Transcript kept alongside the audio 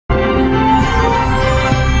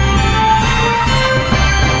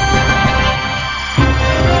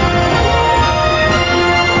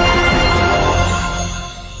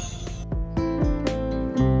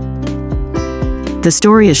The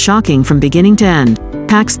story is shocking from beginning to end.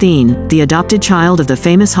 Pax Thien, the adopted child of the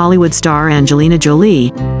famous Hollywood star Angelina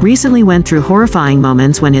Jolie, recently went through horrifying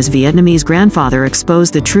moments when his Vietnamese grandfather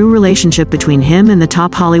exposed the true relationship between him and the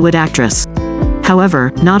top Hollywood actress.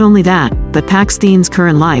 However, not only that, but Pax Thien's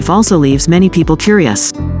current life also leaves many people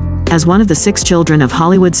curious. As one of the 6 children of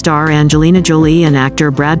Hollywood star Angelina Jolie and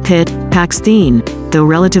actor Brad Pitt, Pax Thien, though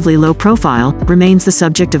relatively low profile, remains the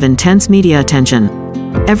subject of intense media attention.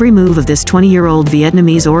 Every move of this 20-year-old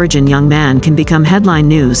Vietnamese origin young man can become headline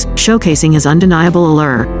news, showcasing his undeniable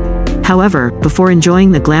allure. However, before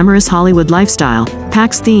enjoying the glamorous Hollywood lifestyle,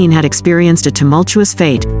 Pax Thien had experienced a tumultuous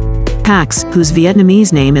fate. Pax, whose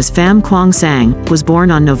Vietnamese name is Pham Quang Sang, was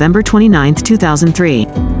born on November 29, 2003.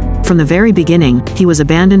 From the very beginning, he was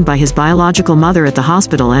abandoned by his biological mother at the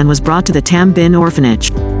hospital and was brought to the Tam Bin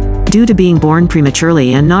orphanage. Due to being born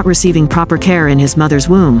prematurely and not receiving proper care in his mother's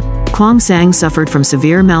womb, Quang Sang suffered from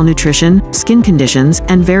severe malnutrition, skin conditions,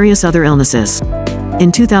 and various other illnesses.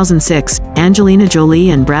 In 2006, Angelina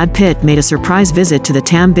Jolie and Brad Pitt made a surprise visit to the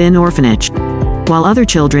Tam Bin orphanage. While other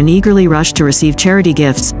children eagerly rushed to receive charity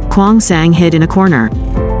gifts, Quang Sang hid in a corner.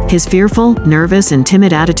 His fearful, nervous, and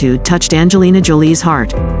timid attitude touched Angelina Jolie's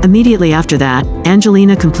heart. Immediately after that,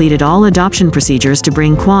 Angelina completed all adoption procedures to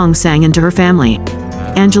bring Quang Sang into her family.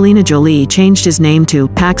 Angelina Jolie changed his name to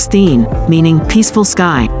Pax Thien, meaning peaceful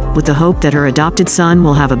sky, with the hope that her adopted son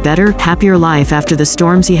will have a better, happier life after the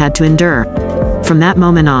storms he had to endure. From that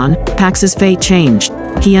moment on, Pax's fate changed.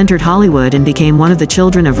 He entered Hollywood and became one of the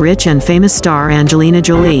children of rich and famous star Angelina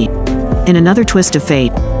Jolie. In another twist of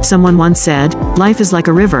fate, someone once said, "Life is like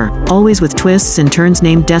a river, always with twists and turns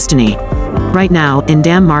named destiny." Right now, in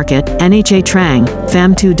Dam Market, Nha Trang,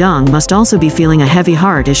 Pham Tu Dung must also be feeling a heavy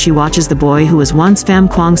heart as she watches the boy who was once Pham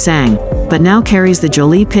Quang Sang, but now carries the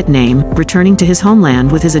Jolie-Pitt name, returning to his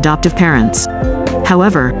homeland with his adoptive parents.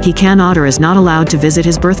 However, he cannot or is not allowed to visit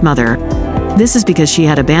his birth mother. This is because she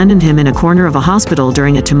had abandoned him in a corner of a hospital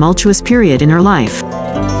during a tumultuous period in her life.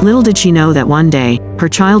 Little did she know that one day, her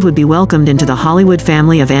child would be welcomed into the Hollywood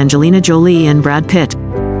family of Angelina Jolie and Brad Pitt.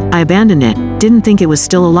 "I abandoned it, didn't think it was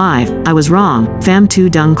still alive, I was wrong," Pham Tu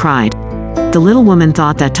Dung cried. The little woman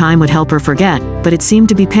thought that time would help her forget, but it seemed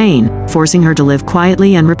to be pain, forcing her to live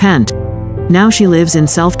quietly and repent. Now she lives in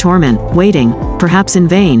self-torment, waiting, perhaps in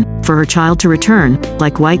vain, for her child to return,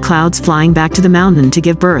 like white clouds flying back to the mountain to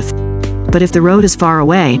give birth. But if the road is far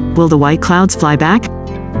away, will the white clouds fly back?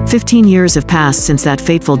 15 years have passed since that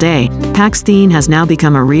fateful day. Pax Thien has now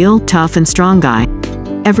become a real, tough and strong guy.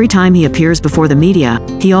 Every time he appears before the media,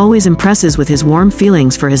 he always impresses with his warm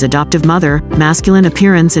feelings for his adoptive mother, masculine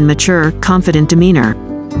appearance and mature, confident demeanor.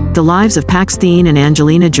 The lives of Pax Thien and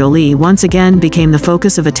Angelina Jolie once again became the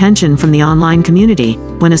focus of attention from the online community,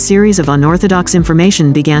 when a series of unorthodox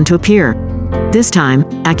information began to appear. This time,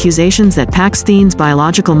 accusations that Pax Thien's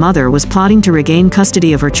biological mother was plotting to regain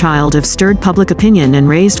custody of her child have stirred public opinion and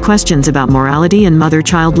raised questions about morality and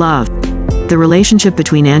mother-child love. The relationship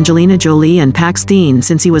between Angelina Jolie and Pax Thien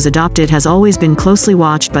since he was adopted has always been closely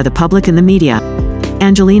watched by the public and the media.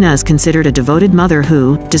 Angelina is considered a devoted mother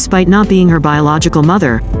who, despite not being her biological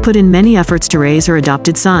mother, put in many efforts to raise her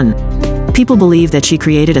adopted son. People believe that she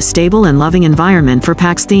created a stable and loving environment for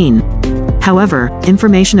Pax Thien. However,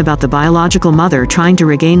 information about the biological mother trying to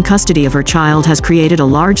regain custody of her child has created a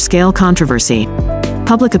large-scale controversy.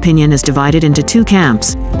 Public opinion is divided into 2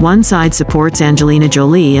 camps. One side supports Angelina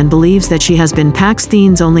Jolie and believes that she has been Pax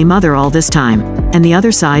Thien's only mother all this time, and the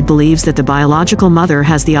other side believes that the biological mother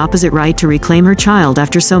has the opposite right to reclaim her child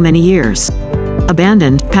after so many years.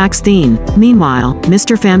 Abandoned, Pax Thien. Meanwhile,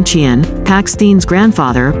 Mr. Pham Chien, Pax Thien's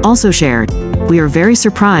grandfather, also shared, "We are very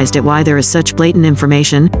surprised at why there is such blatant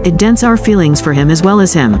information, it dents our feelings for him as well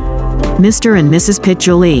as him." Mr. and Mrs. Pitt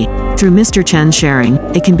Jolie. Through Mr. Chen's sharing,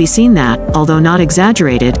 it can be seen that, although not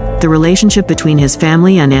exaggerated, the relationship between his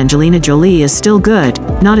family and Angelina Jolie is still good,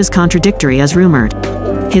 not as contradictory as rumored.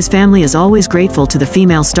 His family is always grateful to the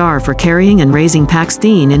female star for carrying and raising Pax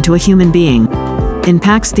Thien into a human being. In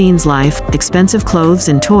Pax Thien's life, expensive clothes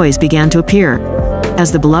and toys began to appear.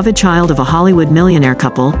 As the beloved child of a Hollywood millionaire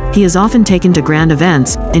couple, he is often taken to grand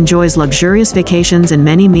events, enjoys luxurious vacations and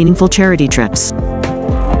many meaningful charity trips.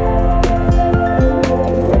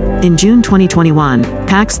 In June 2021,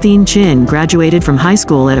 Pax Thien Chin graduated from high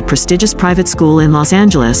school at a prestigious private school in Los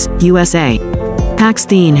Angeles, USA. Pax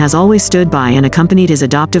Thien has always stood by and accompanied his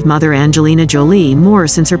adoptive mother Angelina Jolie more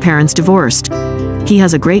since her parents divorced. He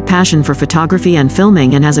has a great passion for photography and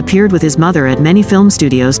filming and has appeared with his mother at many film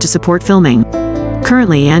studios to support filming.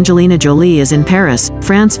 Currently, Angelina Jolie is in Paris,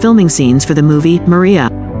 France filming scenes for the movie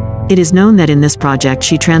Maria. It is known that in this project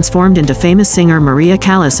she transformed into famous singer Maria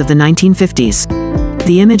Callas of the 1950s.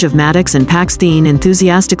 The image of Maddox and Pax Thien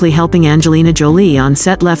enthusiastically helping Angelina Jolie on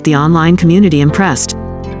set left the online community impressed.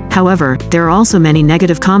 However, there are also many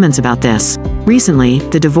negative comments about this. Recently,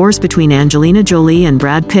 the divorce between Angelina Jolie and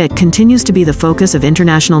Brad Pitt continues to be the focus of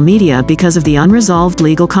international media because of the unresolved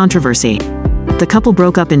legal controversy. The couple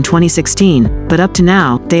broke up in 2016, but up to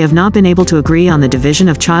now, they have not been able to agree on the division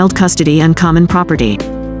of child custody and common property.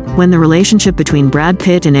 When the relationship between Brad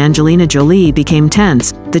Pitt and Angelina Jolie became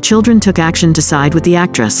tense, the children took action to side with the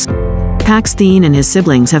actress. Pax Thien and his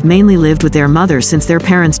siblings have mainly lived with their mother since their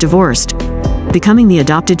parents divorced. Becoming the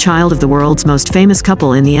adopted child of the world's most famous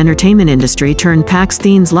couple in the entertainment industry turned Pax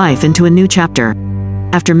Thien's life into a new chapter.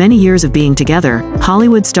 After many years of being together,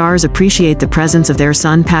 Hollywood stars appreciate the presence of their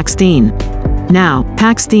son Pax Thien. Now,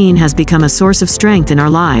 Pax Thien has become a source of strength in our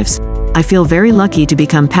lives. I feel very lucky to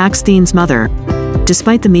become Pax Thien's mother.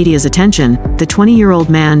 Despite the media's attention, the 20-year-old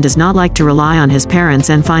man does not like to rely on his parents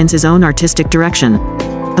and finds his own artistic direction.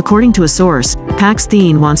 According to a source, Pax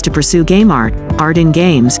Thien wants to pursue game art in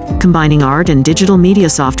games, combining art and digital media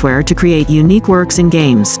software to create unique works in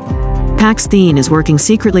games. Pax Thien is working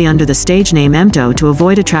secretly under the stage name Untold to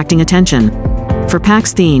avoid attracting attention. For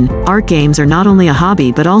Pax Thien, art games are not only a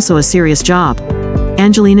hobby but also a serious job.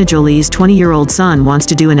 Angelina Jolie's 20-year-old son wants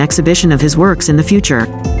to do an exhibition of his works in the future.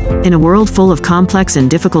 In a world full of complex and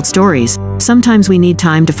difficult stories, sometimes we need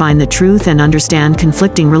time to find the truth and understand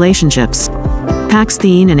conflicting relationships. Pax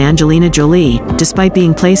Thien and Angelina Jolie, despite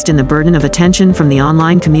being placed in the burden of attention from the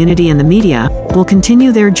online community and the media, will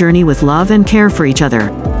continue their journey with love and care for each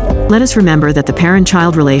other. Let us remember that the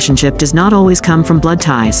parent-child relationship does not always come from blood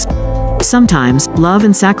ties. Sometimes, love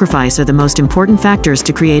and sacrifice are the most important factors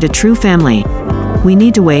to create a true family. We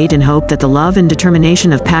need to wait and hope that the love and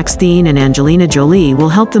determination of Pax Thien and Angelina Jolie will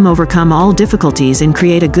help them overcome all difficulties and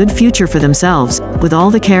create a good future for themselves, with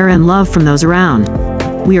all the care and love from those around.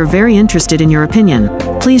 We are very interested in your opinion.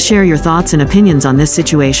 Please share your thoughts and opinions on this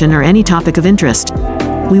situation or any topic of interest.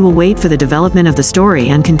 We will wait for the development of the story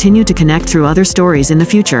and continue to connect through other stories in the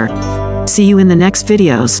future. See you in the next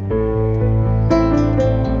videos.